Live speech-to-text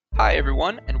Hi,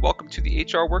 everyone, and welcome to the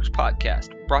HR Works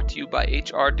podcast, brought to you by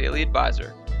HR Daily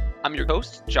Advisor. I'm your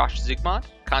host, Josh Zigmond,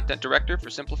 Content Director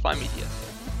for Simplify Media.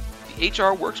 The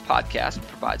HR Works podcast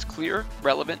provides clear,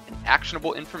 relevant, and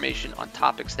actionable information on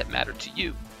topics that matter to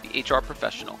you, the HR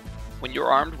professional. When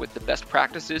you're armed with the best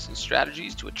practices and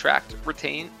strategies to attract,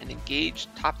 retain, and engage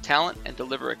top talent and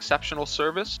deliver exceptional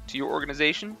service to your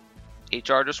organization,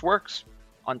 HR just works.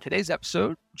 On today's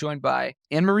episode, joined by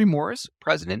Anne-Marie Morris,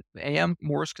 President of AM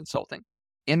Morris Consulting.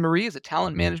 Anne-Marie is a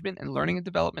talent management and learning and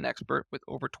development expert with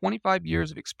over 25 years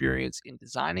of experience in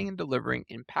designing and delivering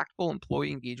impactful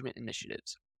employee engagement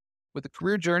initiatives. With a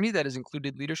career journey that has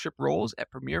included leadership roles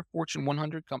at premier Fortune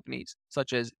 100 companies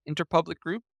such as Interpublic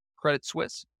Group, Credit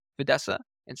Suisse, Fidessa,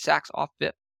 and Saks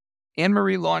Off-Fifth,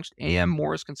 Anne-Marie launched AM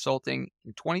Morris Consulting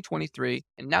in 2023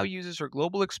 and now uses her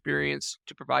global experience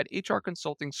to provide HR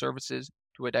consulting services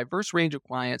to a diverse range of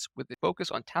clients with a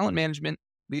focus on talent management,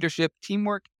 leadership,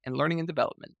 teamwork, and learning and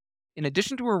development. In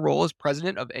addition to her role as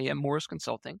president of AM Morris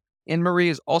Consulting, Anne-Marie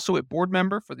is also a board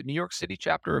member for the New York City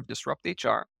chapter of Disrupt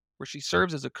HR, where she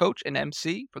serves as a coach and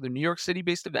MC for the New York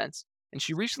City-based events, and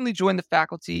she recently joined the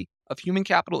faculty of Human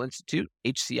Capital Institute,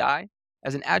 HCI,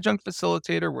 as an adjunct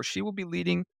facilitator where she will be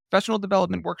leading professional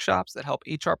development workshops that help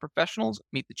HR professionals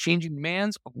meet the changing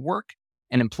demands of work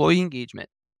and employee engagement.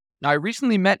 Now, I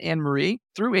recently met Anne-Marie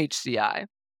through HCI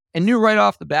and knew right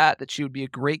off the bat that she would be a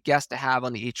great guest to have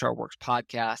on the HR Works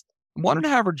podcast. I wanted to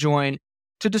have her join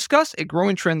to discuss a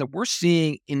growing trend that we're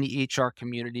seeing in the HR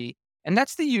community, and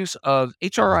that's the use of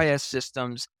HRIS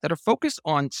systems that are focused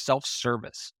on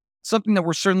self-service, something that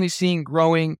we're certainly seeing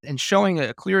growing and showing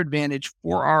a clear advantage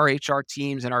for our HR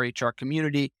teams and our HR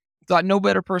community. Thought no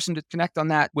better person to connect on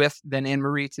that with than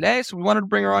Anne-Marie today. So we wanted to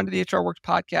bring her on to the HR Works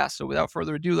podcast. So without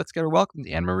further ado, let's get her welcomed.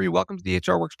 Anne-Marie, welcome to the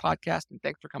HR Works podcast, and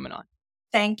thanks for coming on.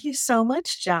 Thank you so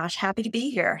much, Josh. Happy to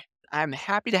be here. I'm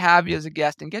happy to have you as a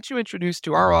guest and get you introduced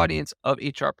to our audience of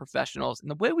HR professionals. And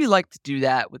the way we like to do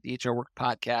that with the HR Works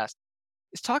podcast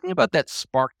is talking about that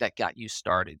spark that got you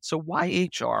started. So why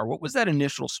HR? What was that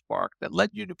initial spark that led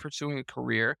you to pursuing a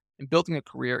career and building a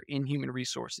career in human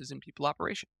resources and people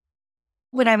operations?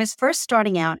 When I was first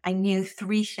starting out, I knew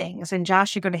three things. And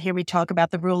Josh, you're going to hear me talk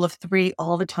about the rule of three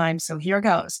all the time. So here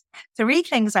goes. Three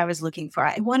things I was looking for.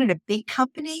 I wanted a big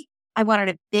company. I wanted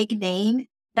a big name.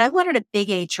 And I wanted a big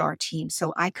HR team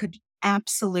so I could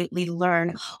absolutely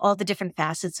learn all the different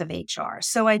facets of HR.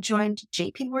 So I joined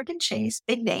JP Morgan Chase,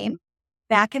 big name,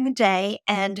 back in the day,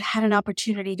 and had an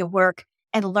opportunity to work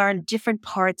and learn different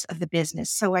parts of the business.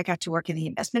 So I got to work in the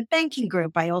investment banking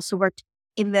group. I also worked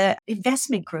in the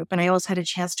investment group, and I also had a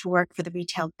chance to work for the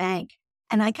retail bank.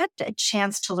 And I got a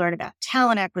chance to learn about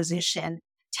talent acquisition,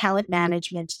 talent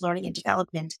management, learning and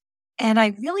development. And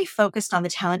I really focused on the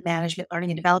talent management,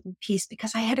 learning and development piece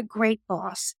because I had a great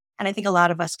boss. And I think a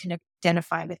lot of us can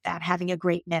identify with that, having a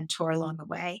great mentor along the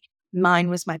way. Mine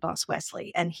was my boss,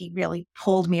 Wesley, and he really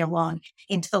pulled me along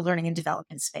into the learning and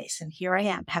development space. And here I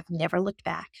am, have never looked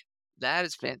back. That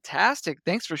is fantastic.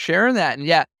 Thanks for sharing that. And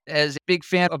yeah, as a big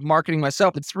fan of marketing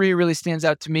myself, the three really stands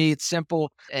out to me. It's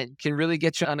simple and can really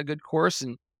get you on a good course.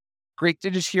 And great to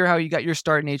just hear how you got your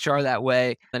start in HR that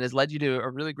way and has led you to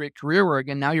a really great career where,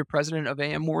 again, now you're president of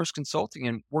AM Morris Consulting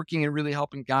and working and really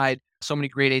helping guide so many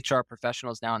great HR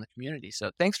professionals now in the community. So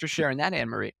thanks for sharing that,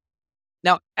 Anne-Marie.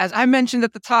 Now, as I mentioned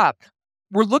at the top,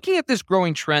 we're looking at this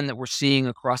growing trend that we're seeing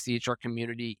across the HR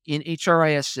community in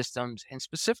HRIS systems and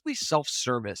specifically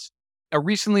self-service.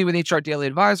 Recently with HR Daily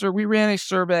Advisor, we ran a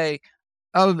survey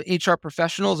of HR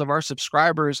professionals, of our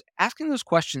subscribers, asking those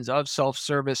questions of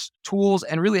self-service tools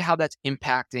and really how that's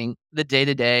impacting the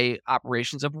day-to-day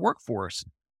operations of workforce.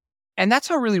 And that's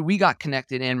how really we got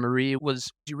connected, Anne-Marie,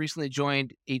 was you recently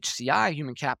joined HCI,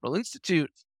 Human Capital Institute.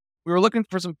 We were looking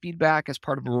for some feedback as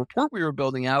part of a report we were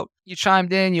building out. You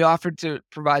chimed in, you offered to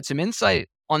provide some insight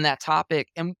on that topic,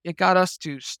 and it got us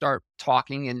to start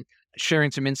talking and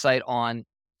sharing some insight on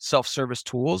self-service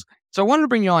tools. So I wanted to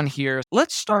bring you on here.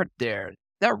 Let's start there.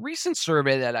 That recent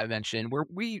survey that I mentioned, where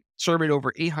we surveyed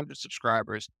over 800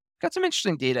 subscribers, got some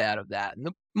interesting data out of that. And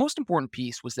the most important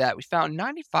piece was that we found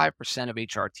 95% of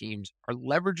HR teams are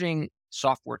leveraging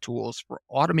software tools for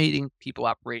automating people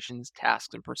operations,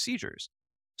 tasks, and procedures.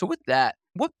 So with that,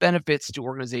 what benefits do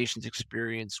organizations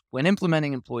experience when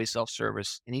implementing employee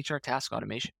self-service in HR task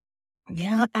automation?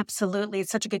 Yeah, absolutely.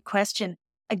 It's such a good question.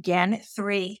 Again,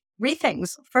 three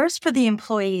things. First, for the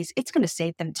employees, it's going to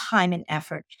save them time and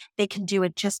effort. They can do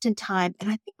it just in time. And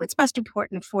I think what's most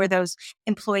important for those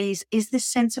employees is the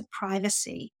sense of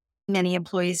privacy. Many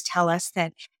employees tell us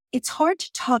that it's hard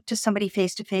to talk to somebody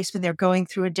face to face when they're going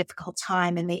through a difficult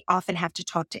time, and they often have to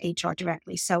talk to HR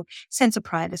directly. So sense of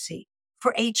privacy.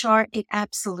 For HR, it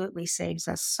absolutely saves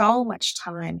us so much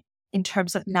time in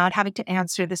terms of not having to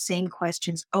answer the same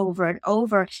questions over and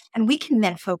over. And we can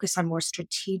then focus on more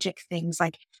strategic things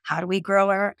like how do we grow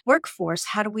our workforce?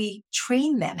 How do we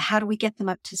train them? How do we get them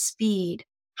up to speed?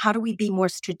 How do we be more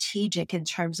strategic in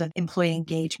terms of employee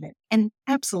engagement? And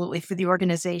absolutely for the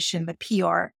organization, the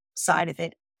PR side of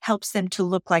it helps them to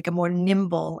look like a more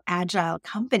nimble, agile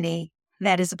company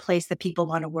that is a place that people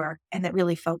want to work and that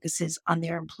really focuses on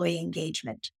their employee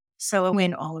engagement. So a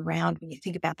win all around when you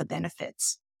think about the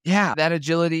benefits. Yeah, that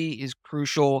agility is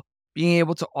crucial. Being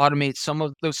able to automate some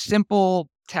of those simple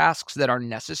tasks that are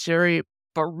necessary,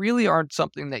 but really aren't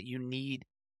something that you need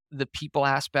the people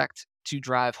aspect to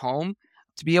drive home.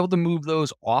 To be able to move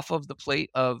those off of the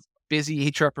plate of busy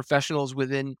HR professionals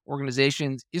within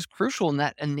organizations is crucial, and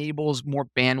that enables more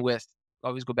bandwidth. I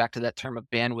always go back to that term of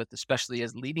bandwidth, especially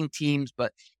as leading teams,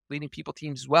 but leading people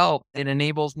teams as well. It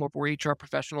enables more for HR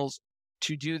professionals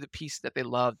to do the piece that they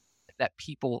love, that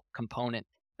people component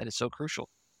that is so crucial.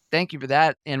 Thank you for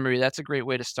that, Anne Marie. That's a great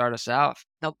way to start us out.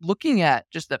 Now, looking at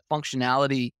just that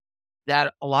functionality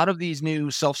that a lot of these new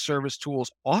self-service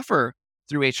tools offer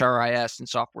through HRIS and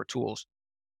software tools,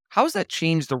 how has that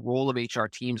changed the role of HR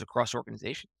teams across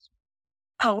organizations?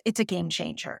 Oh, it's a game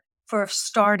changer. For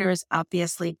starters,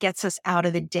 obviously, it gets us out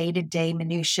of the day-to-day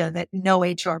minutia that no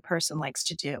HR person likes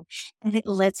to do. And it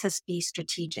lets us be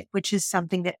strategic, which is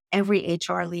something that every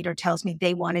HR leader tells me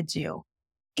they want to do.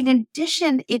 In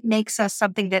addition, it makes us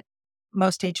something that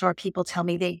most HR people tell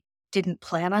me they didn't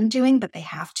plan on doing, but they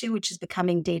have to, which is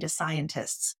becoming data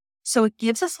scientists. So it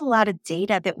gives us a lot of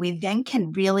data that we then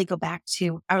can really go back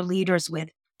to our leaders with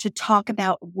to talk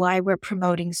about why we're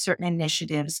promoting certain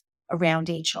initiatives around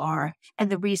HR and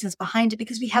the reasons behind it,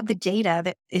 because we have the data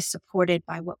that is supported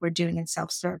by what we're doing in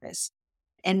self-service.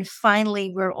 And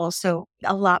finally, we're also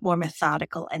a lot more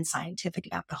methodical and scientific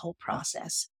about the whole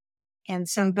process. And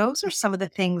so those are some of the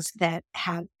things that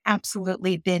have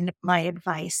absolutely been my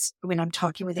advice when I'm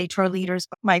talking with HR leaders.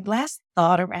 But my last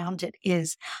thought around it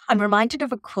is I'm reminded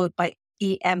of a quote by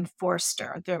E.M.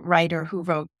 Forster, the writer who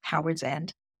wrote Howard's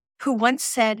End, who once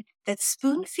said that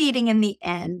spoon feeding in the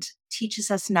end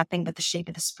teaches us nothing but the shape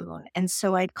of the spoon. And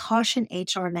so I'd caution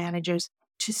HR managers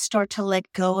to start to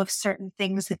let go of certain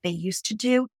things that they used to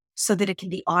do so that it can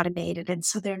be automated and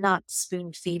so they're not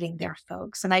spoon feeding their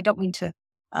folks. And I don't mean to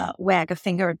wag a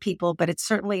finger at people, but it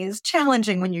certainly is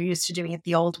challenging when you're used to doing it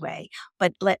the old way,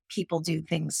 but let people do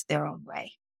things their own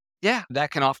way. Yeah,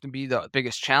 that can often be the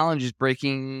biggest challenge is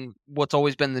breaking what's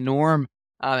always been the norm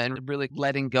and really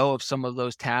letting go of some of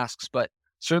those tasks. But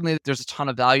certainly there's a ton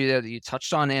of value there that you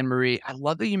touched on, Anne Marie. I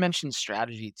love that you mentioned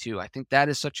strategy too. I think that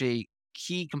is such a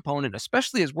key component,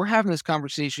 especially as we're having this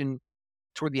conversation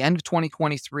toward the end of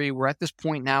 2023. We're at this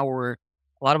point now where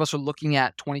a lot of us are looking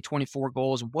at 2024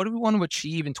 goals and what do we want to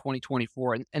achieve in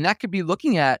 2024? And that could be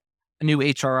looking at a new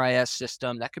HRIS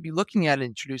system. That could be looking at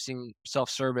introducing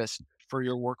self-service for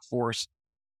your workforce,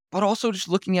 but also just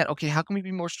looking at, okay, how can we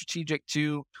be more strategic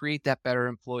to create that better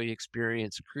employee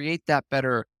experience, create that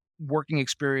better working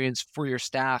experience for your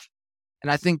staff?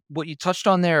 And I think what you touched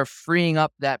on there, freeing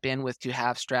up that bandwidth to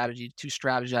have strategy, to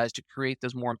strategize, to create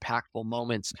those more impactful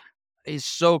moments is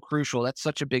so crucial. That's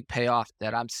such a big payoff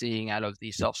that I'm seeing out of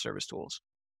these self-service tools.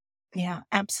 Yeah,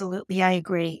 absolutely. I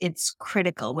agree. It's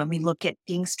critical when we look at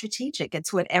being strategic.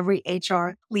 It's what every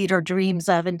HR leader dreams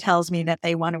of and tells me that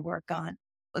they want to work on.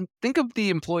 And think of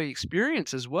the employee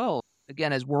experience as well.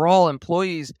 Again, as we're all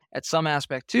employees at some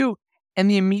aspect too, and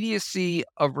the immediacy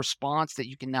of response that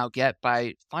you can now get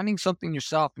by finding something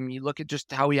yourself. I mean, you look at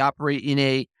just how we operate in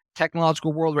a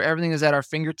technological world where everything is at our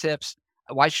fingertips.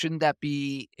 Why shouldn't that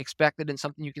be expected and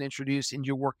something you can introduce into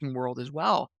your working world as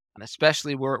well? And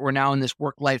especially we're now in this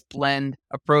work-life blend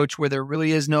approach where there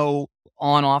really is no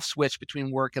on-off switch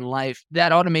between work and life.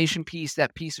 That automation piece,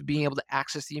 that piece of being able to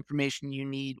access the information you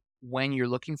need when you're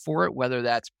looking for it, whether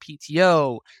that's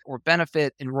PTO or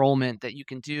benefit enrollment that you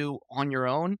can do on your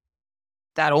own,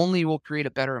 that only will create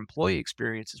a better employee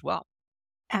experience as well.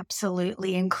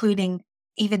 Absolutely, including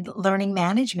even learning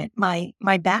management. My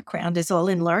background is all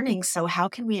in learning. So how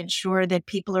can we ensure that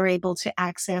people are able to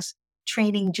access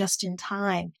training just in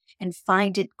time and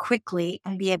find it quickly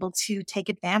and be able to take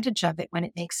advantage of it when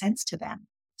it makes sense to them?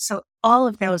 So all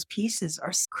of those pieces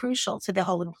are crucial to the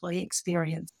whole employee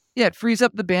experience. Yeah, it frees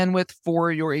up the bandwidth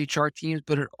for your HR teams,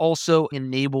 but it also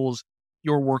enables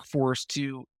your workforce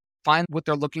to find what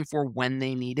they're looking for when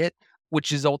they need it,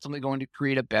 which is ultimately going to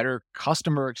create a better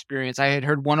customer experience. I had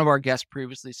heard one of our guests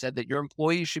previously said that your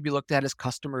employees should be looked at as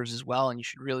customers as well, and you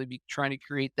should really be trying to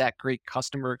create that great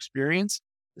customer experience.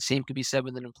 The same could be said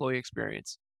with an employee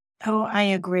experience. Oh, I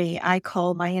agree. I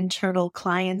call my internal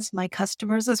clients my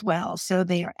customers as well. So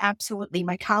they are absolutely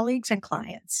my colleagues and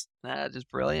clients. That is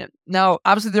brilliant. Now,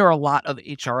 obviously, there are a lot of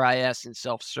HRIS and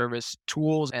self-service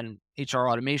tools and HR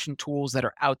automation tools that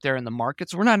are out there in the market.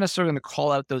 So we're not necessarily going to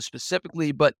call out those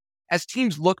specifically, but as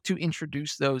teams look to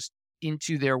introduce those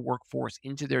into their workforce,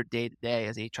 into their day-to-day,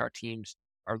 as HR teams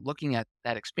are looking at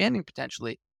that expanding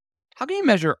potentially, how can you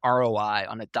measure ROI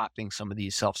on adopting some of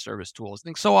these self-service tools? I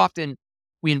think so often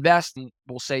we invest and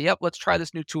we'll say, yep, let's try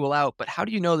this new tool out. But how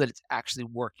do you know that it's actually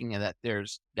working and that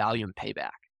there's value and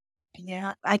payback?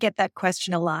 Yeah, I get that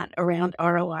question a lot around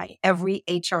ROI. Every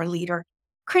HR leader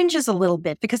cringes a little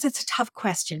bit because it's a tough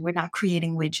question. We're not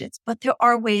creating widgets, but there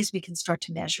are ways we can start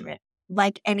to measure it.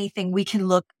 Like anything, we can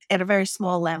look at a very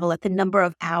small level at the number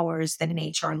of hours that an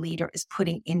HR leader is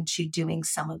putting into doing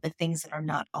some of the things that are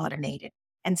not automated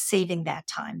and saving that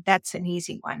time. That's an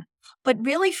easy one. But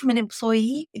really, from an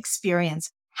employee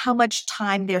experience, how much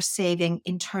time they're saving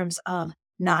in terms of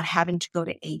not having to go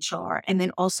to HR and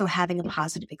then also having a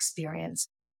positive experience.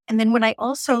 And then when I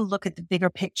also look at the bigger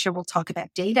picture, we'll talk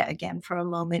about data again for a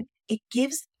moment. It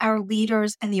gives our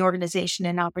leaders and the organization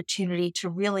an opportunity to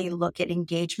really look at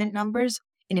engagement numbers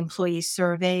in employee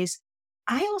surveys.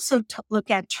 I also look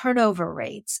at turnover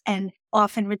rates and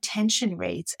often retention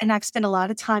rates. And I've spent a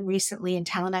lot of time recently in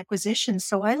talent acquisition.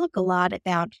 So I look a lot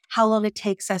about how long it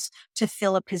takes us to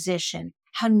fill a position,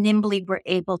 how nimbly we're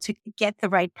able to get the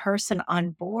right person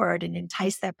on board and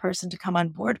entice that person to come on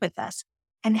board with us,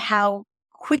 and how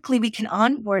quickly we can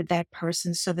onboard that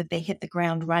person so that they hit the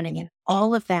ground running. And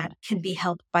all of that can be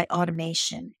helped by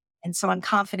automation. And so I'm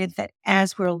confident that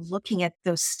as we're looking at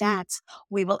those stats,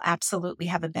 we will absolutely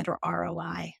have a better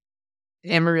ROI.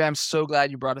 Anne Marie, I'm so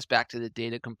glad you brought us back to the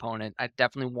data component. I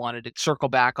definitely wanted to circle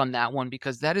back on that one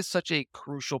because that is such a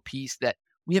crucial piece that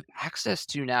we have access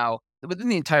to now within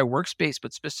the entire workspace,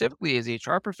 but specifically as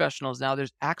HR professionals, now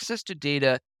there's access to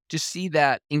data to see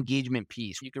that engagement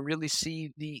piece. You can really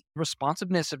see the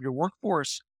responsiveness of your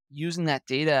workforce using that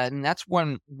data. And that's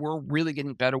when we're really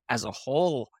getting better as a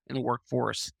whole in the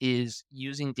workforce is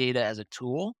using data as a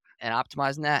tool and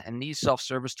optimizing that. And these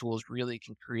self-service tools really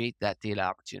can create that data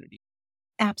opportunity.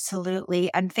 Absolutely.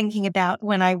 I'm thinking about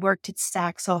when I worked at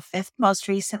Saxo Fifth most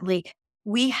recently.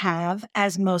 We have,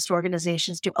 as most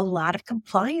organizations do, a lot of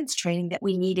compliance training that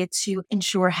we needed to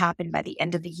ensure happened by the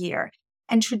end of the year.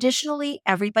 And traditionally,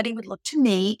 everybody would look to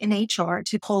me in HR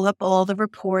to pull up all the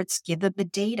reports, give them the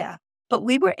data. But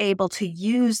we were able to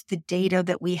use the data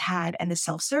that we had and the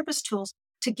self service tools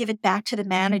to give it back to the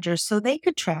managers so they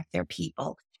could track their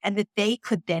people and that they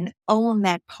could then own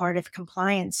that part of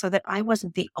compliance so that I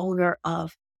wasn't the owner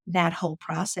of that whole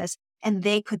process. And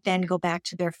they could then go back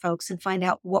to their folks and find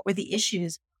out what were the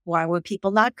issues. Why were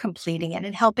people not completing it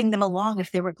and helping them along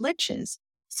if there were glitches?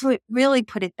 So it really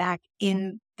put it back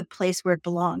in the place where it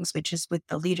belongs, which is with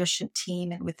the leadership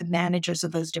team and with the managers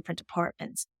of those different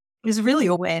departments. It was really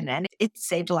a win and it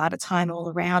saved a lot of time all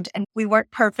around. And we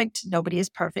weren't perfect. Nobody is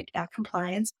perfect at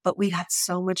compliance, but we got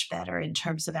so much better in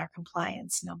terms of our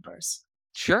compliance numbers.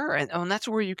 Sure. And that's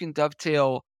where you can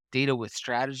dovetail data with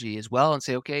strategy as well and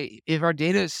say, okay, if our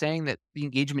data is saying that the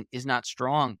engagement is not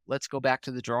strong, let's go back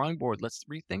to the drawing board. Let's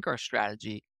rethink our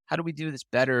strategy. How do we do this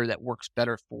better that works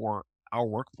better for our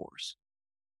workforce?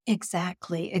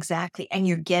 Exactly, exactly. And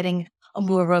you're getting a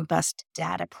more robust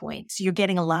data points. You're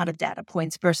getting a lot of data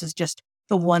points versus just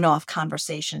the one-off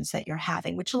conversations that you're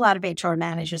having, which a lot of HR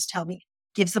managers tell me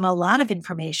gives them a lot of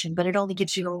information, but it only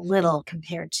gives you a little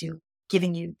compared to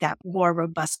giving you that more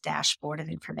robust dashboard of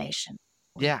information.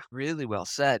 Yeah, really well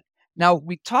said. Now,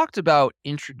 we talked about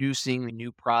introducing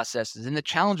new processes and the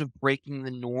challenge of breaking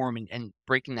the norm and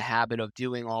breaking the habit of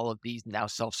doing all of these now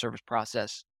self service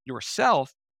process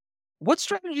yourself. What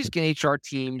strategies can HR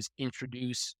teams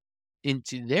introduce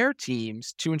into their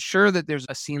teams to ensure that there's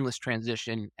a seamless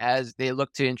transition as they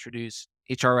look to introduce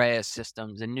HRIS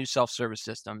systems and new self-service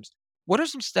systems? What are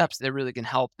some steps that really can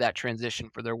help that transition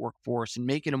for their workforce and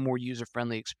make it a more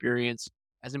user-friendly experience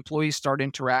as employees start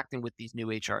interacting with these new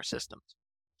HR systems?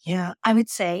 Yeah, I would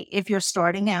say if you're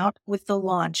starting out with the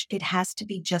launch, it has to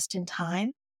be just in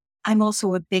time. I'm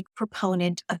also a big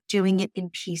proponent of doing it in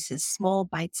pieces, small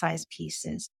bite-sized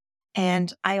pieces.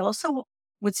 And I also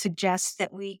would suggest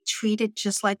that we treat it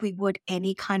just like we would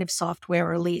any kind of software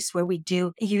release where we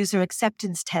do user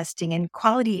acceptance testing and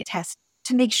quality tests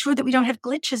to make sure that we don't have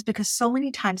glitches because so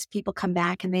many times people come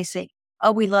back and they say,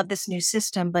 oh, we love this new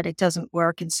system, but it doesn't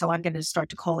work. And so I'm going to start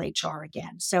to call HR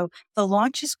again. So the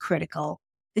launch is critical.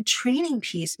 The training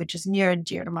piece, which is near and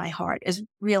dear to my heart, is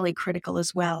really critical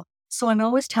as well. So I'm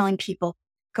always telling people,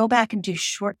 go back and do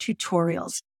short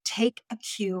tutorials, take a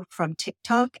cue from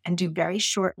TikTok and do very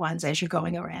short ones as you're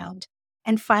going around.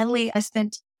 And finally, I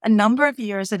spent a number of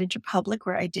years at Interpublic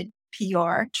where I did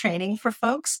PR training for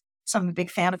folks. So I'm a big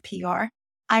fan of PR.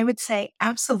 I would say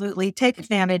absolutely take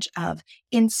advantage of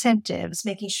incentives,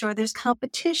 making sure there's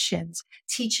competitions,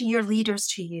 teaching your leaders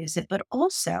to use it, but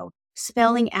also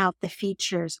spelling out the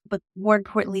features, but more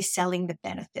importantly, selling the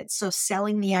benefits. So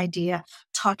selling the idea,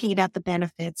 talking about the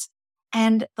benefits.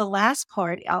 And the last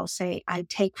part I'll say I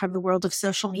take from the world of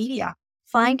social media.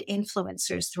 Find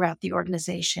influencers throughout the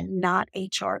organization, not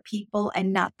HR people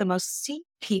and not the most senior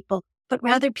people, but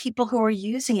rather people who are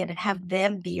using it and have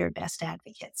them be your best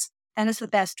advocates. That is the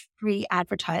best free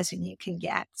advertising you can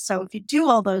get. So if you do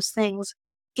all those things,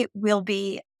 it will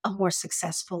be a more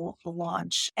successful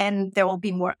launch and there will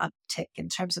be more uptick in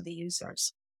terms of the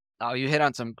users. Oh, you hit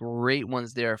on some great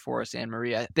ones there for us, Anne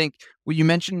Marie. I think what you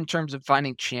mentioned in terms of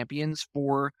finding champions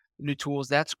for new tools,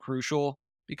 that's crucial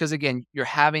because, again, you're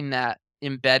having that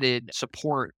embedded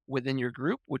support within your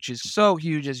group, which is so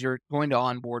huge as you're going to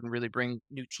onboard and really bring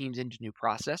new teams into new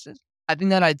processes. I think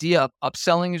that idea of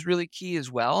upselling is really key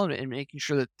as well, and making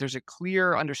sure that there's a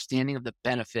clear understanding of the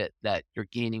benefit that you're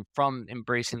gaining from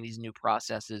embracing these new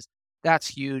processes. That's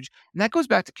huge. And that goes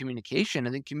back to communication.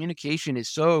 I think communication is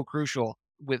so crucial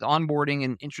with onboarding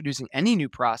and introducing any new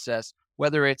process,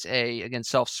 whether it's again,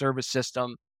 self-service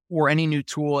system or any new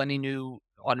tool, any new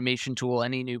automation tool,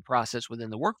 any new process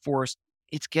within the workforce.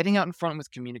 It's getting out in front with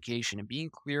communication and being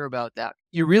clear about that.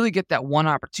 You really get that one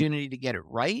opportunity to get it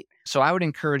right. So I would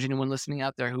encourage anyone listening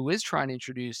out there who is trying to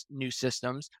introduce new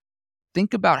systems,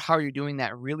 think about how you're doing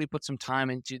that. Really put some time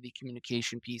into the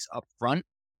communication piece up front.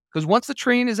 Because once the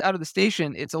train is out of the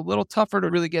station, it's a little tougher to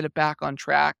really get it back on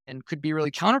track and could be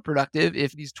really counterproductive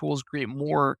if these tools create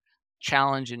more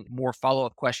challenge and more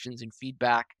follow-up questions and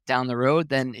feedback down the road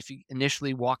than if you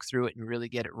initially walk through it and really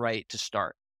get it right to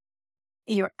start.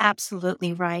 You're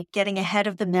absolutely right. Getting ahead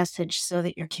of the message so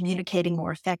that you're communicating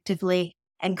more effectively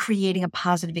and creating a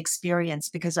positive experience,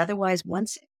 because otherwise,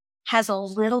 once it has a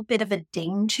little bit of a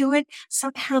ding to it,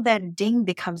 somehow that ding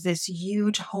becomes this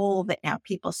huge hole that now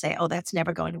people say, oh, that's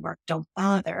never going to work. Don't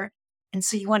bother. And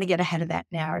so you want to get ahead of that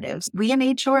narrative. We in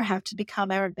HR have to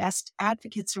become our best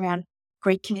advocates around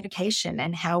great communication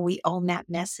and how we own that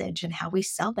message and how we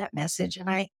sell that message. And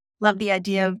I love the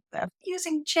idea of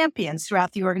using champions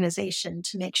throughout the organization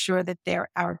to make sure that they're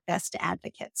our best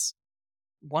advocates.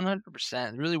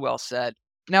 100%. Really well said.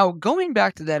 Now, going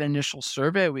back to that initial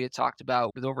survey we had talked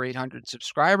about with over 800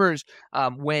 subscribers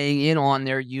weighing in on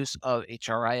their use of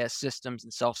HRIS systems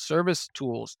and self-service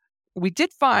tools, we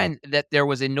did find that there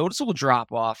was a noticeable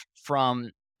drop off from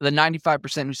the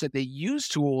 95% who said they use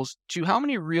tools to how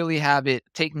many really have it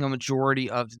taking a majority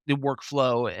of the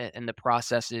workflow and the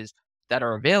processes that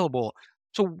are available.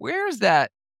 So where's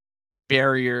that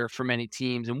barrier for many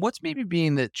teams, and what's maybe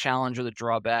being the challenge or the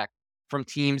drawback from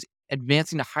teams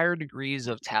advancing to higher degrees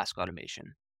of task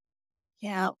automation?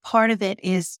 Yeah, part of it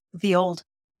is the old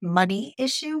money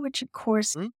issue, which of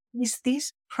course Hmm?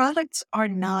 these products are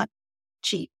not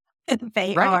cheap.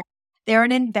 They Right. are they're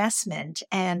an investment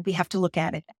and we have to look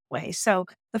at it that way. So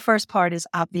the first part is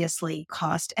obviously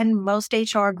cost. And most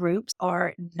HR groups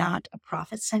are not a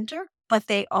profit center, but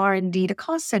they are indeed a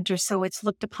cost center. So it's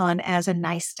looked upon as a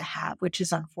nice to have, which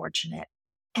is unfortunate.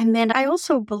 And then I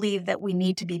also believe that we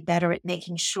need to be better at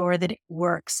making sure that it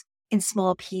works in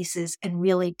small pieces and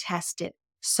really test it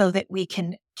so that we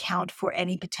can count for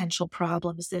any potential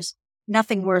problems. There's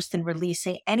nothing worse than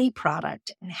releasing any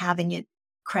product and having it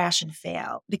crash and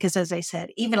fail. Because as I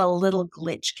said, even a little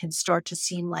glitch can start to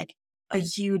seem like a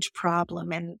huge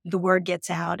problem and the word gets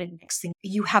out and next thing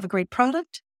you have a great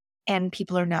product and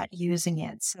people are not using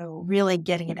it. So really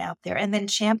getting it out there and then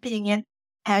championing it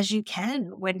as you can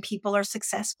when people are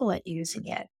successful at using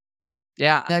it.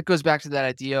 Yeah, that goes back to that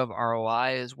idea of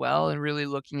ROI as well, and really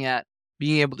looking at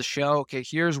being able to show, okay,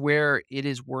 here's where it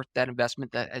is worth that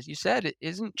investment that, as you said, it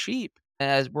isn't cheap.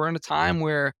 As we're in a time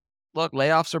where, look,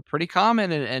 layoffs are pretty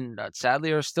common and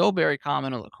sadly are still very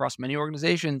common across many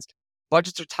organizations.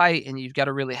 Budgets are tight, and you've got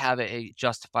to really have a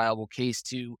justifiable case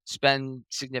to spend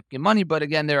significant money. But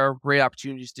again, there are great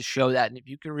opportunities to show that. And if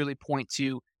you can really point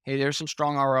to, hey, there's some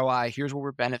strong ROI. Here's what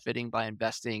we're benefiting by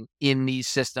investing in these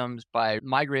systems, by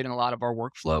migrating a lot of our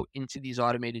workflow into these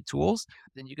automated tools,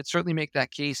 then you could certainly make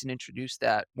that case and introduce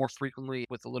that more frequently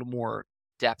with a little more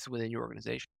depth within your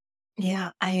organization.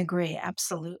 Yeah, I agree.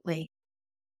 Absolutely.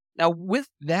 Now, with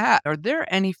that, are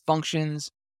there any functions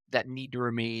that need to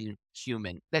remain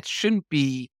human that shouldn't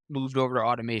be moved over to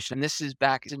automation? And this is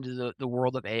back into the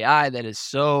world of AI that is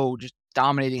so just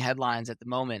dominating headlines at the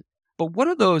moment. But what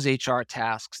are those HR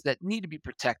tasks that need to be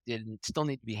protected and still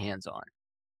need to be hands on?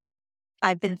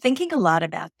 I've been thinking a lot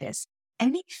about this.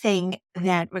 Anything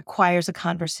that requires a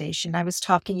conversation. I was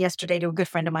talking yesterday to a good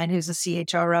friend of mine who's a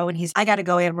CHRO, and I got to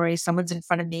go, Anne Marie, someone's in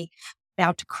front of me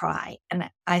about to cry. And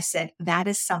I said, that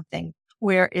is something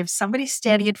where if somebody's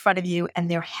standing in front of you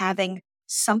and they're having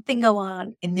something go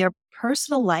on in their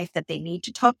personal life that they need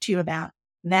to talk to you about,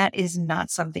 that is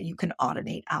not something you can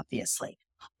automate, obviously.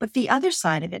 But the other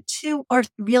side of it too are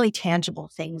really tangible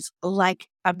things like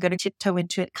I'm going to tiptoe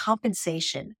into it,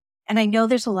 compensation. And I know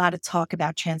there's a lot of talk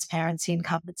about transparency and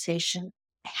compensation.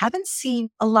 I haven't seen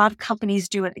a lot of companies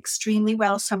do it extremely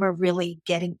well. Some are really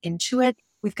getting into it.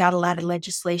 We've got a lot of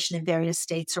legislation in various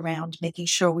states around making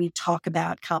sure we talk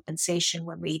about compensation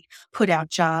when we put out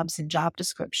jobs and job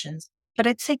descriptions. But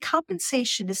I'd say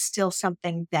compensation is still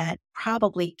something that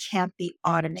probably can't be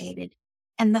automated.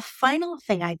 And the final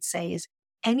thing I'd say is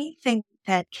anything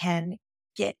that can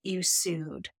get you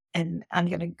sued. And I'm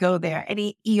going to go there.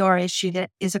 Any ER issue that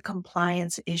is a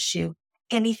compliance issue,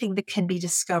 anything that can be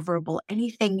discoverable,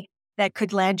 anything that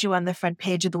could land you on the front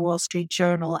page of the Wall Street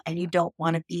Journal and you don't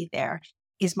want to be there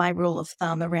is my rule of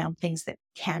thumb around things that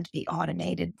can't be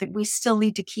automated, that we still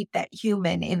need to keep that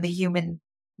human in the human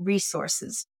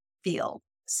resources field.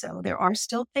 So there are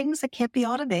still things that can't be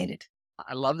automated.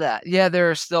 I love that. Yeah,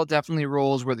 there are still definitely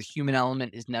roles where the human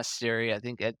element is necessary. I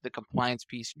think at the compliance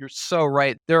piece, you're so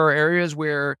right. There are areas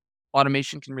where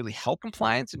automation can really help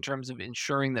compliance in terms of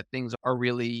ensuring that things are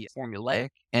really formulaic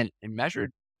and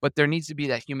measured. But there needs to be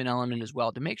that human element as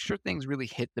well to make sure things really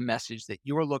hit the message that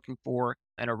you are looking for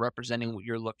and are representing what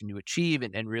you're looking to achieve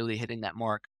and really hitting that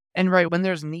mark. And right, when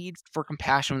there's need for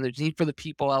compassion, when there's need for the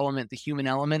people element, the human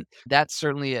element, that's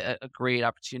certainly a great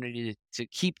opportunity to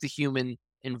keep the human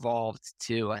involved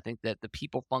too. I think that the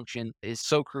people function is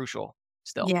so crucial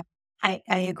still. Yeah, I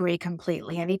agree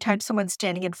completely. Anytime someone's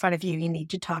standing in front of you, you need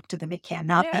to talk to them. It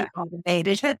cannot Yeah. be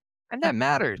automated. And that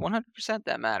matters. 100%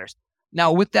 that matters.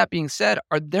 Now, with that being said,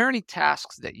 are there any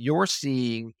tasks that you're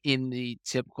seeing in the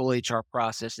typical HR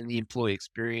process and the employee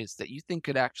experience that you think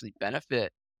could actually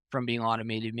benefit from being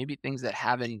automated? Maybe things that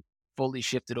haven't fully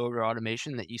shifted over to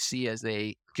automation that you see as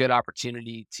a good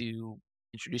opportunity to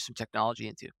introduce some technology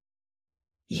into?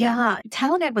 Yeah,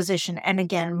 talent acquisition. And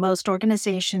again, most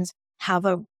organizations have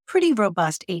a pretty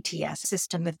robust ATS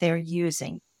system that they're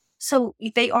using. So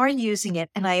they are using it,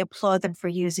 and I applaud them for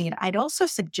using it. I'd also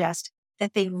suggest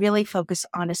that they really focus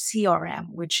on a CRM,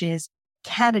 which is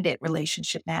candidate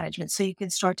relationship management. So you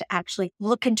can start to actually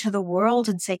look into the world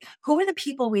and say, who are the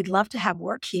people we'd love to have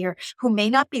work here who may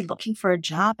not be looking for a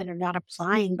job and are not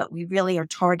applying, but we really are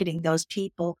targeting those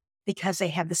people because they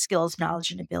have the skills,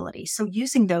 knowledge, and ability. So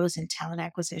using those in talent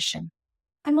acquisition.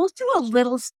 I'm also a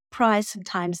little surprised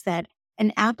sometimes that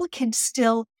an applicant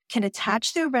still can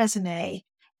attach their resume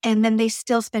and then they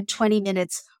still spend 20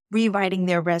 minutes rewriting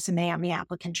their resume on the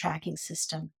applicant tracking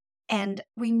system. And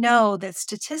we know that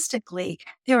statistically,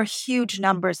 there are huge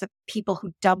numbers of people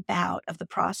who dump out of the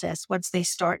process once they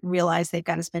start and realize they've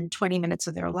got to spend 20 minutes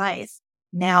of their life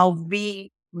now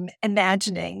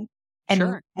reimagining and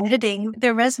Sure. editing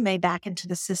their resume back into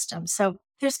the system. So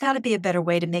there's got to be a better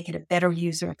way to make it a better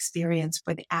user experience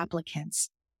for the applicants.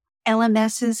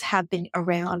 LMSs have been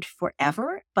around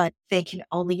forever, but they can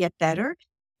only get better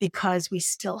because we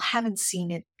still haven't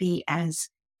seen it be as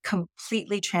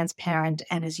completely transparent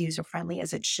and as user friendly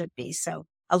as it should be. So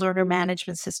a learner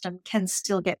management system can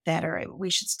still get better. We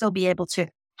should still be able to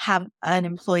have an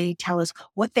employee tell us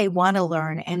what they want to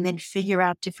learn and then figure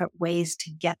out different ways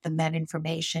to get them that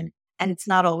information. And it's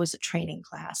not always a training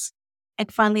class.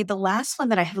 And finally, the last one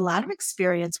that I have a lot of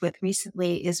experience with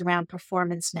recently is around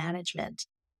performance management.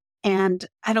 And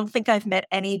I don't think I've met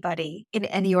anybody in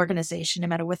any organization, no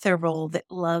matter what their role, that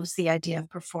loves the idea of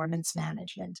performance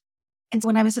management. And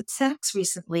when I was at Saks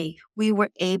recently, we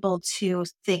were able to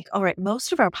think, all right,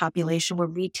 most of our population were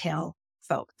retail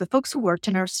folk, the folks who worked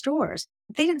in our stores.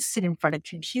 They didn't sit in front of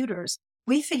computers.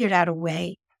 We figured out a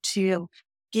way to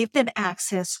give them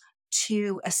access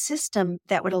to a system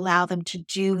that would allow them to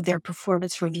do their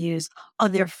performance reviews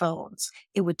on their phones.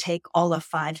 It would take all of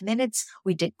 5 minutes.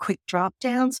 We did quick drop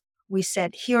downs. We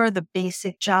said, here are the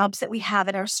basic jobs that we have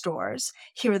in our stores.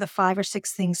 Here are the 5 or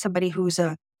 6 things somebody who's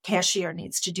a cashier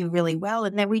needs to do really well.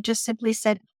 And then we just simply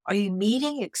said, are you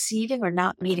meeting, exceeding, or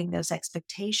not meeting those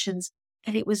expectations?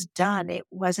 And it was done. It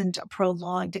wasn't a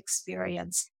prolonged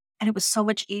experience. And it was so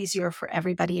much easier for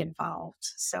everybody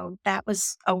involved. So that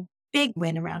was a big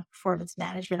win around performance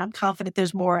management. I'm confident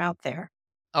there's more out there.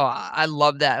 Oh, I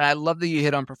love that. And I love that you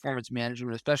hit on performance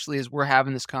management, especially as we're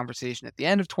having this conversation at the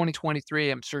end of 2023.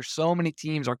 I'm sure so many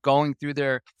teams are going through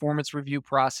their performance review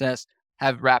process,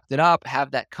 have wrapped it up,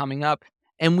 have that coming up.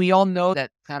 And we all know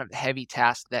that kind of heavy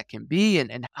task that can be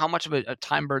and how much of a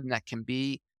time burden that can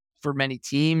be for many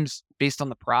teams based on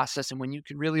the process. And when you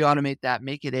can really automate that,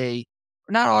 make it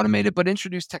not automate it, but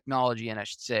introduce technology in, I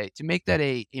should say, to make that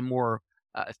a more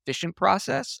efficient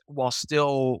process while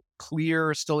still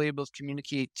clear, still able to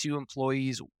communicate to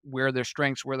employees where their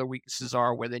strengths, where their weaknesses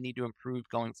are, where they need to improve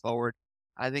going forward.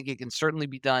 I think it can certainly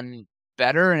be done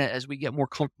better. And as we get more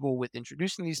comfortable with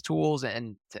introducing these tools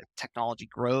and technology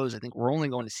grows, I think we're only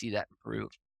going to see that improve.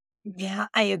 Yeah,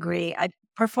 I agree.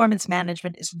 Performance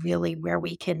management is really where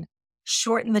we can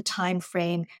shorten the time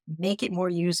frame, make it more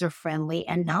user friendly,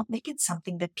 and not make it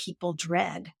something that people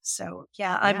dread. So,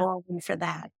 yeah, I'm Yeah. all in for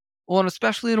that. Well, and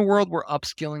especially in a world where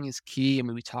upskilling is key. I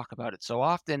mean, we talk about it so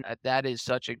often. That is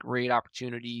such a great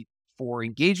opportunity for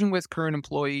engaging with current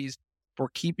employees, for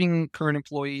keeping current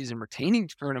employees and retaining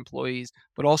current employees,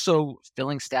 but also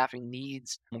filling staffing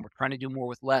needs. When we're trying to do more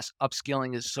with less,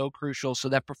 upskilling is so crucial. So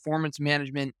that performance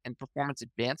management and performance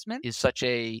advancement is such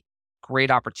a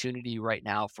great opportunity right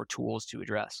now for tools to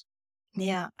address.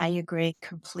 Yeah, I agree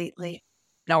completely.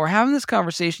 Now we're having this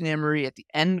conversation, Anne Marie, at the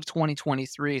end of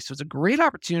 2023. So it's a great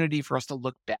opportunity for us to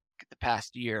look back at the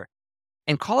past year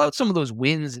and call out some of those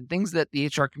wins and things that the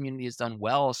HR community has done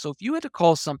well. So if you had to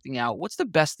call something out, what's the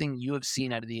best thing you have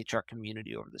seen out of the HR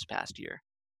community over this past year?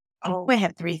 Oh, I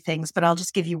have three things, but I'll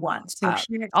just give you one. So Uh,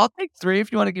 here, I'll take three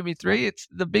if you want to give me three. It's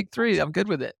the big three. I'm good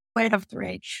with it. I have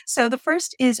three. So the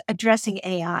first is addressing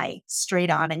AI straight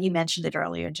on. And you mentioned it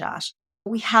earlier, Josh.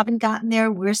 We haven't gotten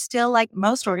there. We're still like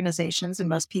most organizations and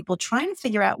most people trying to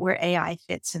figure out where AI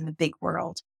fits in the big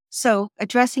world. So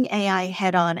addressing AI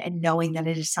head on and knowing that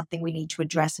it is something we need to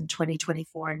address in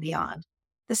 2024 and beyond.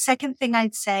 The second thing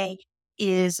I'd say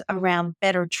is around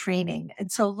better training.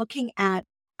 And so looking at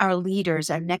our leaders,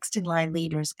 our next in line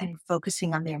leaders, and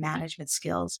focusing on their management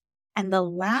skills. And the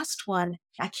last one,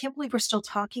 I can't believe we're still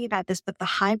talking about this, but the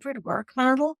hybrid work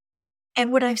model.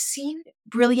 And what I've seen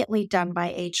brilliantly done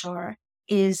by HR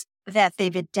is that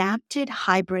they've adapted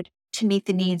hybrid to meet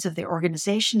the needs of their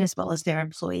organization as well as their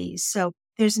employees. So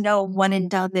there's no one and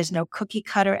done, there's no cookie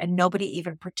cutter, and nobody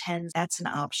even pretends that's an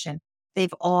option.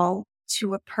 They've all,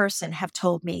 to a person, have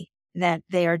told me that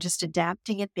they are just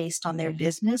adapting it based on their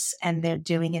business and they're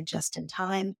doing it just in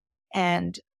time.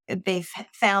 And they've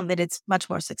found that it's much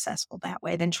more successful that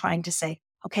way than trying to say,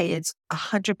 okay, it's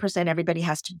 100% everybody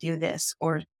has to do this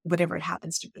or whatever it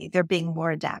happens to be. They're being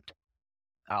more adaptive.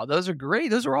 Oh, those are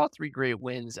great. Those are all three great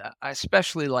wins. I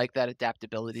especially like that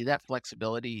adaptability, that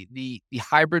flexibility. The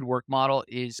hybrid work model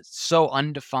is so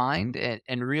undefined and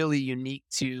really unique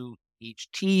to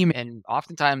each team and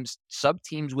oftentimes sub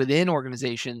teams within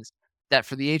organizations that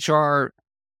for the HR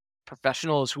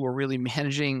professionals who are really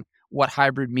managing what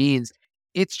hybrid means,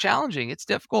 it's challenging. It's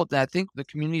difficult. And I think the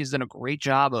community has done a great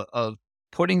job of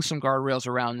putting some guardrails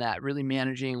around that, really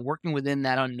managing, working within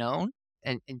that unknown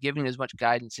and giving as much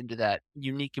guidance into that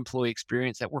unique employee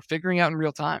experience that we're figuring out in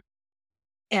real time.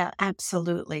 Yeah,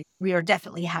 absolutely. We are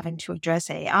definitely having to address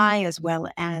AI as well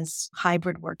as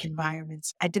hybrid work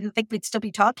environments. I didn't think we'd still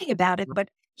be talking about it, but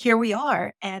here we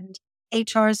are. And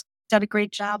HR's done a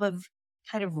great job of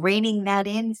kind of reining that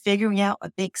in, figuring out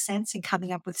what makes sense, and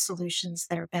coming up with solutions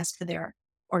that are best for their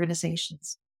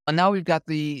organizations. And now we've got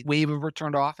the wave of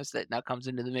return to office that now comes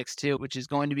into the mix too, which is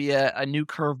going to be a new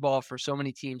curveball for so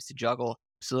many teams to juggle.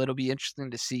 So it'll be interesting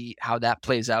to see how that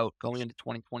plays out going into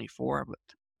 2024. But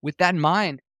with that in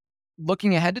mind,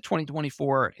 looking ahead to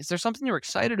 2024, is there something you're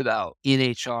excited about in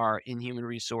HR, in human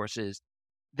resources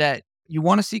that you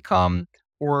want to see come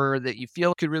or that you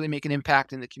feel could really make an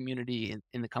impact in the community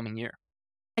in the coming year?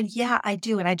 And yeah, I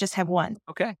do. And I just have one.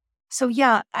 Okay. So,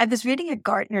 yeah, I was reading a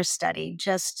Gartner study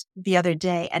just the other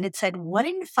day, and it said 1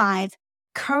 in 5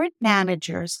 current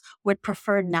managers would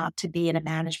prefer not to be in a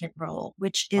management role,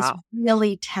 which is Wow.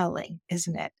 really telling,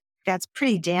 isn't it? That's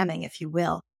pretty damning, if you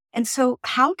will. And so,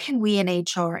 how can we in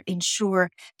HR ensure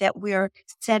that we're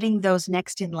setting those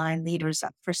next in line leaders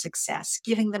up for success,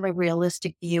 giving them a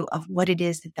realistic view of what it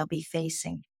is that they'll be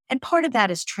facing? And part of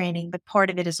that is training, but part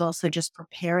of it is also just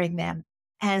preparing them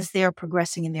as they're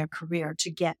progressing in their career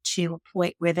to get to a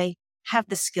point where they have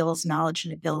the skills, knowledge,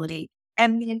 and ability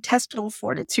and the intestinal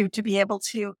fortitude to be able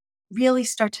to really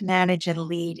start to manage and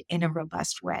lead in a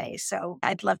robust way. So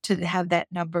I'd love to have that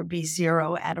number be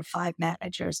 0 out of 5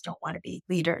 managers don't want to be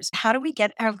leaders. How do we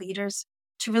get our leaders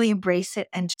to really embrace it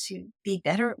and to be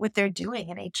better at what they're doing?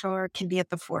 And HR can be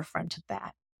at the forefront of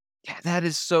that. Yeah, that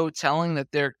is so telling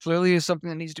that there clearly is something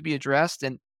that needs to be addressed.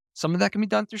 And some of that can be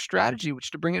done through strategy,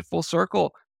 which to bring it full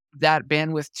circle, that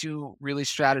bandwidth to really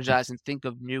strategize and think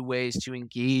of new ways to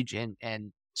engage and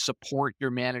support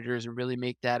your managers and really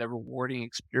make that a rewarding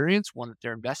experience, one that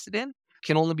they're invested in.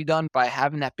 can only be done by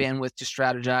having that bandwidth to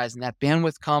strategize. And that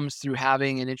bandwidth comes through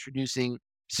having and introducing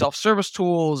self-service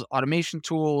tools, automation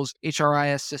tools,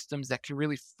 HRIS systems that can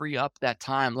really free up that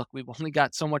time. Look, we've only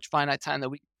got so much finite time that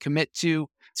we commit to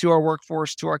our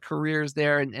workforce, to our careers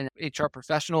there, and HR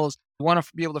professionals. We want to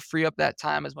be able to free up that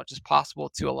time as much as possible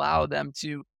to allow them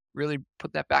to really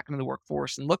put that back into the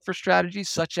workforce and look for strategies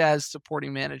such as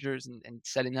supporting managers and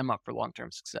setting them up for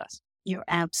long-term success. You're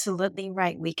absolutely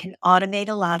right. We can automate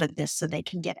a lot of this so they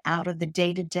can get out of the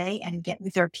day-to-day and get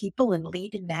with their people and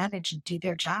lead and manage and do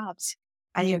their jobs.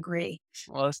 I agree.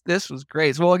 Well, this was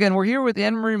great. So, well, again, we're here with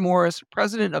Anne-Marie Morris,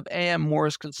 president of AM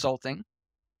Morris Consulting.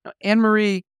 Now,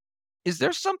 Anne-Marie, is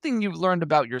there something you've learned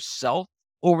about yourself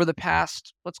over the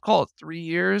past, let's call it 3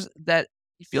 years, that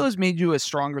you feel has made you a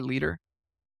stronger leader?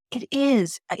 It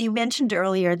is. You mentioned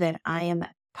earlier that I am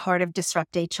part of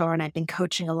Disrupt HR and I've been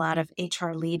coaching a lot of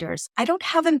HR leaders. I don't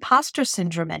have imposter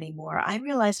syndrome anymore. I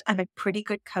realized I'm a pretty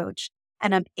good coach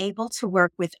and I'm able to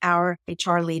work with our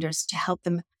HR leaders to help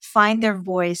them find their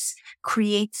voice,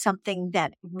 create something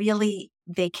that really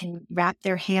they can wrap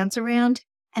their hands around,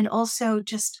 and also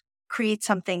just create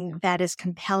something that is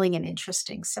compelling and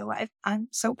interesting. So I'm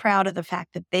so proud of the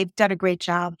fact that they've done a great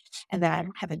job and that I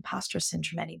don't have imposter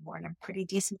syndrome anymore. And I'm a pretty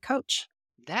decent coach.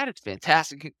 That is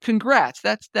fantastic. Congrats.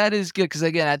 That is good because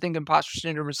again, I think imposter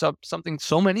syndrome is something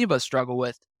so many of us struggle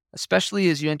with, especially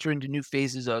as you enter into new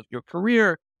phases of your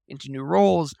career, into new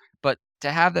roles. But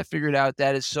to have that figured out,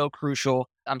 that is so crucial.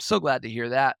 I'm so glad to hear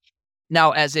that.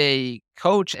 Now, as a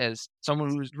coach, as someone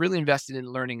who's really invested in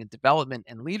learning and development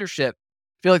and leadership,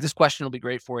 I feel like this question will be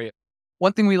great for you.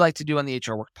 One thing we like to do on the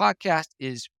HR Works podcast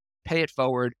is pay it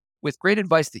forward with great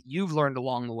advice that you've learned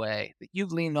along the way, that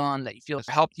you've leaned on, that you feel has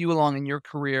helped you along in your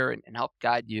career and helped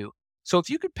guide you. So if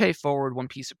you could pay forward one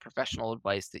piece of professional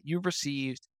advice that you've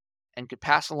received and could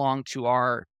pass along to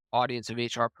our audience of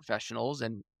HR professionals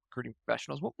and recruiting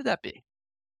professionals, what would that be?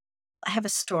 I have a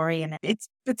story and it's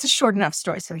a short enough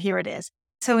story. So here it is.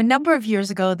 So a number of years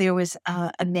ago, there was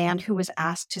a man who was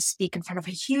asked to speak in front of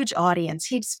a huge audience.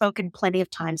 He'd spoken plenty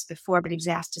of times before, but he was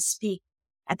asked to speak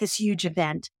at this huge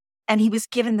event. And he was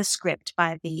given the script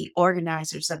by the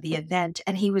organizers of the event,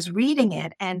 and he was reading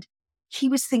it. And he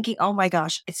was thinking, oh my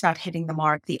gosh, it's not hitting the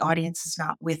mark. The audience is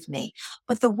not with me.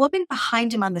 But the woman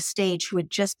behind him on the stage, who had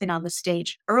just been on the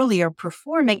stage earlier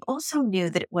performing, also knew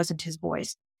that it wasn't his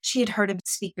voice. She had heard him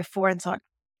speak before and thought,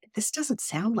 this doesn't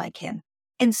sound like him.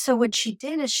 And so what she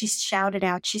did is she shouted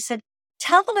out, she said,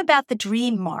 tell them about the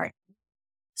dream, Martin.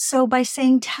 So by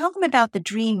saying, tell them about the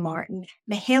dream, Martin,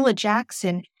 Mahalia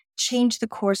Jackson changed the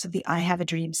course of the I Have a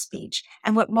Dream speech.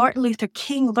 And what Martin Luther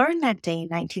King learned that day in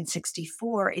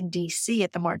 1964 in DC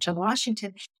at the March on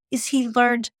Washington is he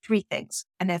learned 3 things.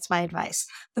 And that's my advice.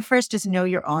 The first is know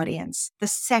your audience. The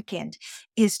second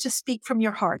is to speak from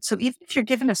your heart. So even if you're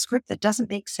given a script that doesn't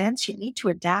make sense, you need to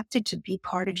adapt it to be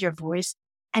part of your voice.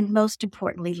 And most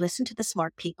importantly, listen to the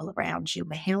smart people around you.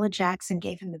 Mahalia Jackson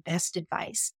gave him the best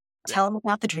advice. Tell him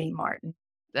about the dream, Martin.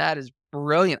 That is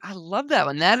brilliant. I love that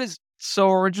one. That is so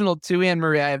original too,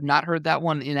 Anne-Marie. I have not heard that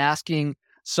one in asking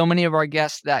so many of our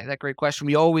guests that great question.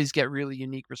 We always get really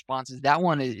unique responses. That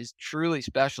one is truly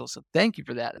special. So thank you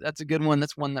for that. That's a good one.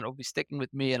 That's one that will be sticking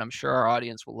with me, and I'm sure our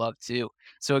audience will love too.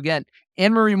 So again,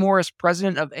 Anne-Marie Morris,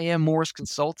 president of AM Morris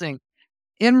Consulting.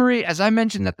 Anne-Marie, as I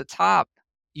mentioned at the top,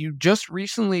 you just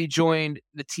recently joined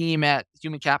the team at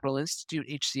Human Capital Institute,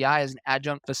 HCI, as an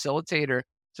adjunct facilitator.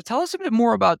 So tell us a bit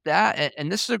more about that. And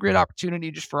this is a great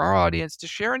opportunity just for our audience to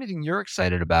share anything you're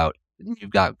excited about, anything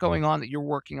you've got going on that you're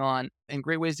working on, and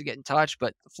great ways to get in touch.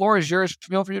 But the floor is yours.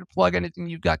 Feel free to plug anything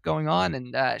you've got going on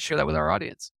and share that with our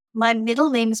audience. My middle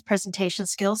name is presentation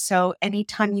skills. So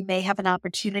anytime you may have an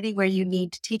opportunity where you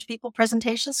need to teach people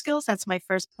presentation skills, that's my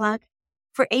first plug.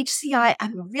 For HCI,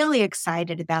 I'm really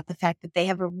excited about the fact that they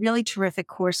have a really terrific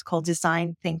course called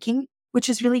Design Thinking, which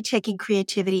is really taking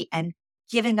creativity and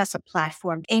giving us a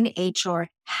platform in HR,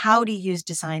 how to use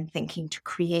design thinking to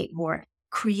create more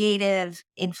creative,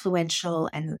 influential,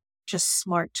 and just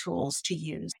smart tools to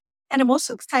use. And I'm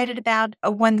also excited about a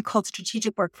one called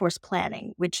Strategic Workforce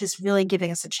Planning, which is really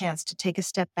giving us a chance to take a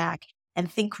step back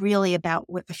and think really about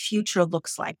what the future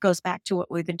looks like. Goes back to what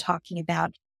we've been talking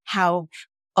about, how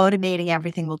automating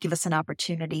everything will give us an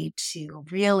opportunity to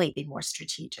really be more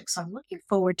strategic. So I'm looking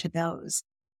forward to those.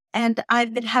 And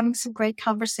I've been having some great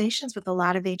conversations with a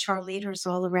lot of HR leaders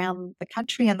all around the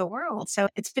country and the world. So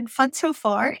it's been fun so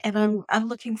far. And I'm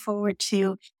looking forward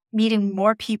to meeting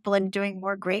more people and doing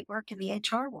more great work in the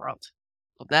HR world.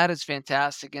 Well, that is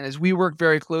fantastic. And as we work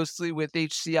very closely with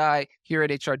HCI here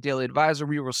at HR Daily Advisor,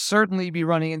 we will certainly be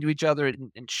running into each other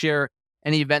and share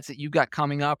any events that you've got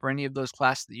coming up or any of those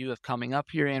classes that you have coming up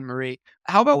here, Anne-Marie.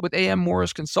 How about with AM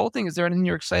Morris Consulting? Is there anything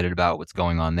you're excited about? What's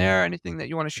going on there? Anything that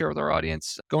you want to share with our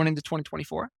audience going into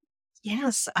 2024?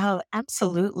 Yes,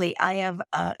 absolutely. I have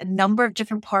a number of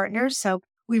different partners. So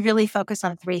we really focus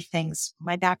on three things.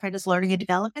 My background is learning and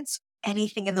development, so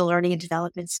anything in the learning and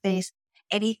development space,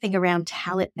 anything around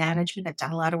talent management. I've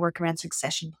done a lot of work around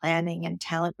succession planning and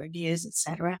talent reviews, et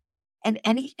cetera. And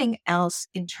anything else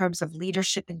in terms of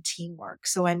leadership and teamwork.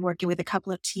 So I'm working with a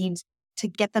couple of teams to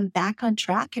get them back on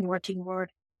track and working more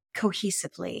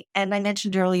cohesively. And I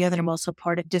mentioned earlier that I'm also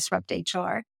part of Disrupt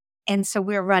HR. And so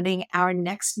we're running our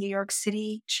next New York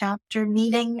City chapter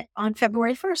meeting on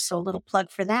February 1st. So a little plug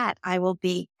for that. I will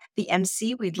be the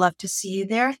MC. We'd love to see you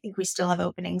there. I think we still have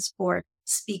openings for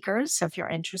speakers. So if you're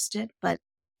interested, but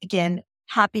again,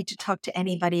 happy to talk to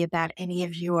anybody about any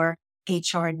of your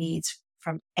HR needs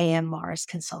from AM Morris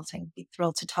Consulting. Be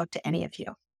thrilled to talk to any of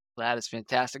you. That is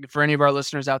fantastic. And for any of our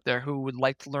listeners out there who would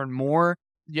like to learn more,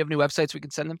 do you have any websites we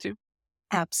can send them to?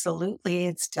 Absolutely.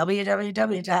 It's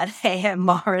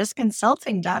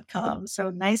www.ammorrisconsulting.com. So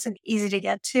nice and easy to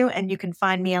get to. And you can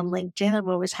find me on LinkedIn. I'm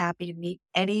always happy to meet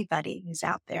anybody who's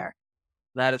out there.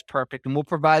 That is perfect. And we'll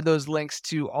provide those links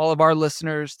to all of our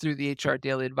listeners through the HR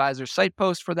Daily Advisor site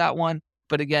post for that one.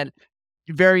 But again,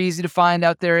 very easy to find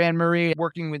out there, Anne-Marie,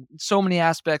 working with so many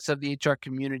aspects of the HR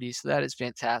community. So that is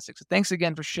fantastic. So thanks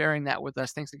again for sharing that with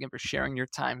us. Thanks again for sharing your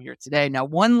time here today. Now,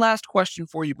 one last question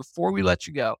for you before we let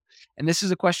you go. And this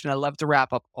is a question I love to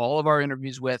wrap up all of our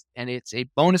interviews with. And it's a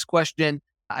bonus question.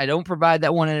 I don't provide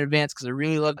that one in advance because I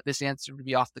really love this answer to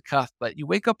be off the cuff. But you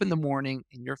wake up in the morning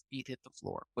and your feet hit the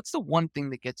floor. What's the one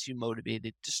thing that gets you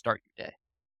motivated to start your day?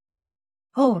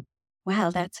 Oh,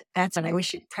 wow. That's and I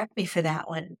wish you'd prep me for that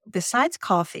one. Besides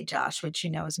coffee, Josh, which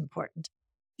you know is important.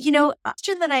 A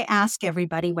question that I ask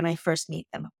everybody when I first meet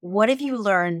them, what have you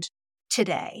learned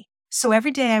today? So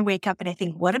every day I wake up and I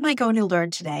think, what am I going to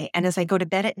learn today? And as I go to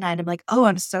bed at night, I'm like, oh,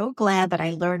 I'm so glad that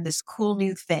I learned this cool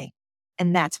new thing.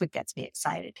 And that's what gets me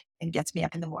excited and gets me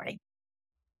up in the morning.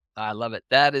 I love it.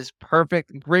 That is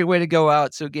perfect. Great way to go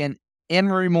out. So again,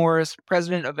 Anne-Marie Morris,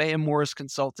 president of AM Morris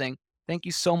Consulting. Thank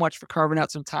you so much for carving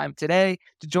out some time today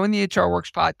to join the HR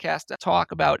Works podcast to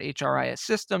talk about HRIS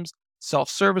systems,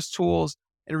 self-service tools,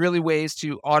 and really ways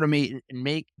to automate and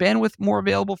make bandwidth more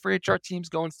available for HR teams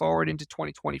going forward into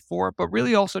 2024, but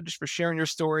really also just for sharing your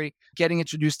story, getting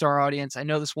introduced to our audience. I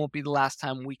know this won't be the last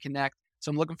time we connect, so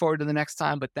I'm looking forward to the next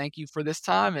time, but thank you for this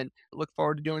time and look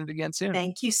forward to doing it again soon.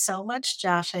 Thank you so much,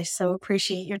 Josh. I so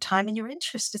appreciate your time and your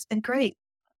interest. It's been great.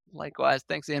 Likewise.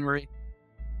 Thanks, Anne-Marie.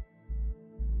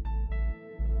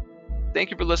 Thank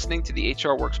you for listening to the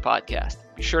HR Works podcast.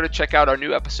 Be sure to check out our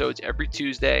new episodes every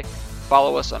Tuesday.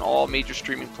 Follow us on all major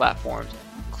streaming platforms,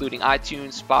 including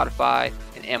iTunes, Spotify,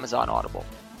 and Amazon Audible.